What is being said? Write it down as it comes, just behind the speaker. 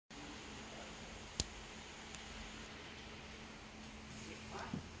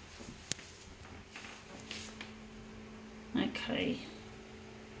Okay.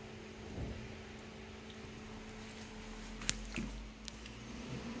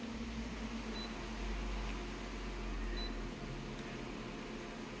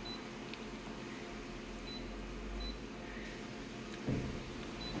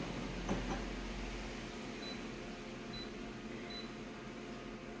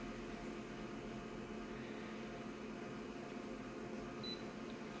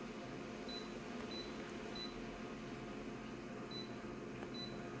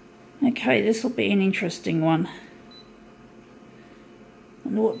 Okay, this will be an interesting one. I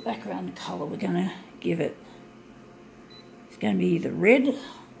wonder what background colour we're going to give it. It's going to be either red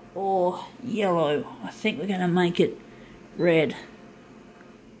or yellow. I think we're going to make it red.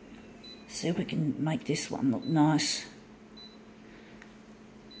 See if we can make this one look nice.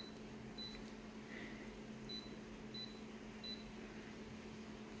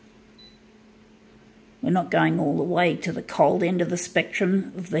 We're not going all the way to the cold end of the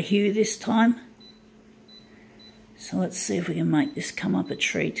spectrum of the hue this time. So let's see if we can make this come up a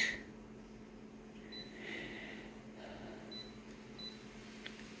treat.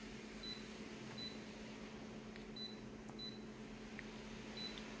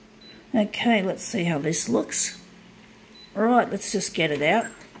 Okay, let's see how this looks. Alright, let's just get it out.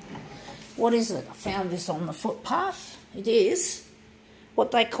 What is it? I found this on the footpath. It is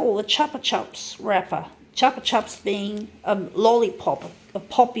what they call a Chupa Chups wrapper. Chupa Chups being a lollipop, a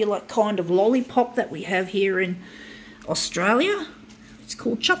popular kind of lollipop that we have here in Australia. It's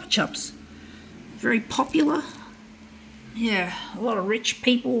called Chupa Chups. Very popular. Yeah, a lot of rich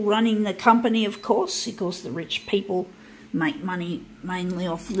people running the company, of course, because the rich people make money mainly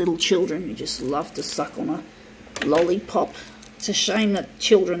off little children who just love to suck on a lollipop. It's a shame that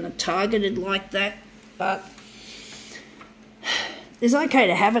children are targeted like that, but it's okay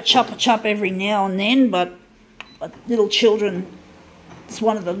to have a Chupa Chup every now and then, but little children, it's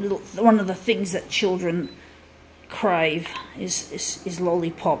one of the things that children crave is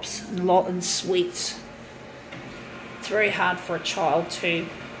lollipops and sweets. It's very hard for a child to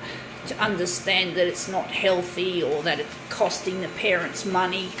understand that it's not healthy or that it's costing the parents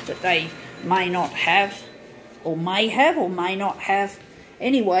money that they may not have or may not have.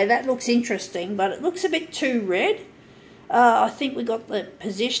 Anyway, that looks interesting, but it looks a bit too red. I think we got the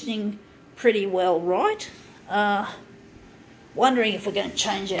positioning pretty well right. Wondering if we're going to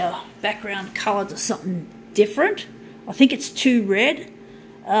change our background colour to something different. I think it's too red.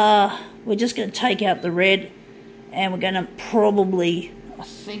 We're just going to take out the red and we're going to probably, I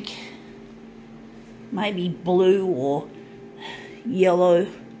think, maybe blue or yellow.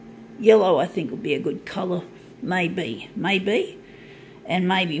 Yellow I think would be a good colour. Maybe. And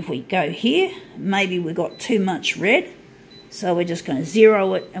maybe if we go here, maybe we got too much red. So we're just going to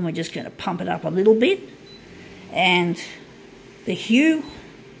zero it and we're just going to pump it up a little bit. And the hue,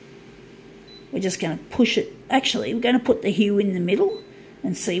 we're just going to push it. Actually, we're going to put the hue in the middle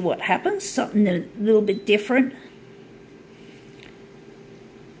and see what happens. Something a little bit different.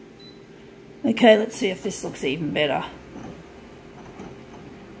 Okay, let's see if this looks even better.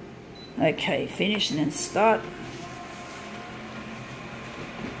 Okay, finish and then start.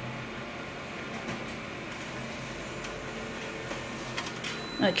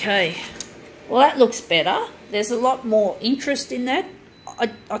 Okay, well that looks better. There's a lot more interest in that.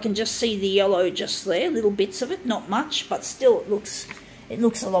 I can just see the yellow just there, little bits of it, not much, but still it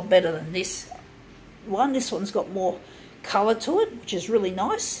looks a lot better than this one. This one's got more colour to it, which is really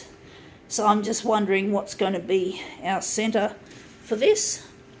nice. So I'm just wondering what's going to be our centre for this.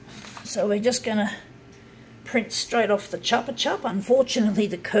 So we're just going to print straight off the Chupa Chup. Unfortunately,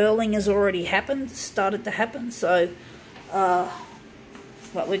 the curling has already started to happen, so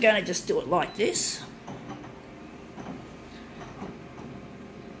but we're going to just do it like this.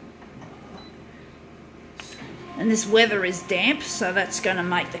 And this weather is damp, so that's going to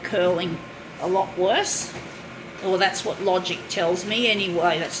make the curling a lot worse. Or that's what logic tells me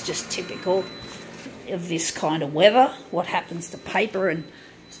anyway. That's just typical of this kind of weather. What happens to paper and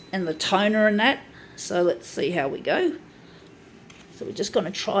the toner and that. So let's see how we go. So we're just going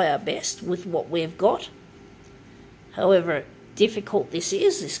to try our best with what we've got. However difficult this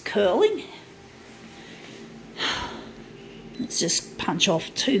is, this curling. Let's just punch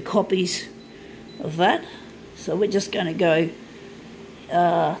off 2 copies of that. So we're just going to go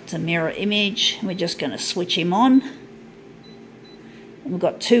to mirror image. We're just going to switch him on. And we've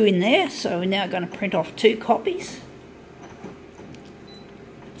got 2 in there, so we're now going to print off 2 copies.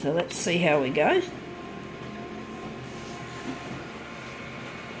 So let's see how we go.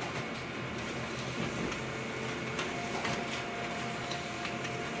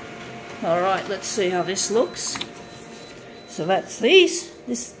 Alright, let's see how this looks. So that's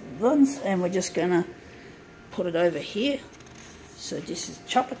this ones, and we're just gonna put it over here. So this is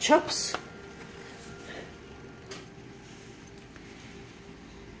chopper chops.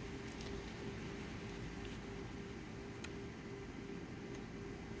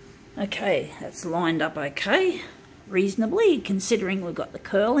 Okay, that's lined up okay, reasonably, considering we've got the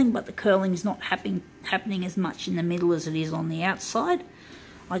curling, but the curling's not happening as much in the middle as it is on the outside.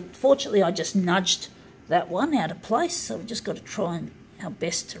 Fortunately, I just nudged that one out of place, so we've just got to try our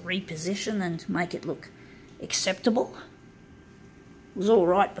best to reposition and make it look acceptable. It was all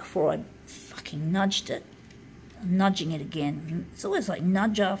right before I fucking nudged it. I'm nudging it again. It's always like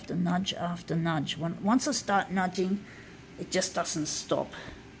nudge after nudge after nudge. Once I start nudging, it just doesn't stop.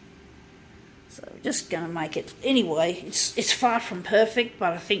 So we're just going to make it, anyway, it's far from perfect,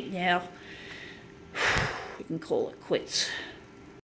 but I think now we can call it quits.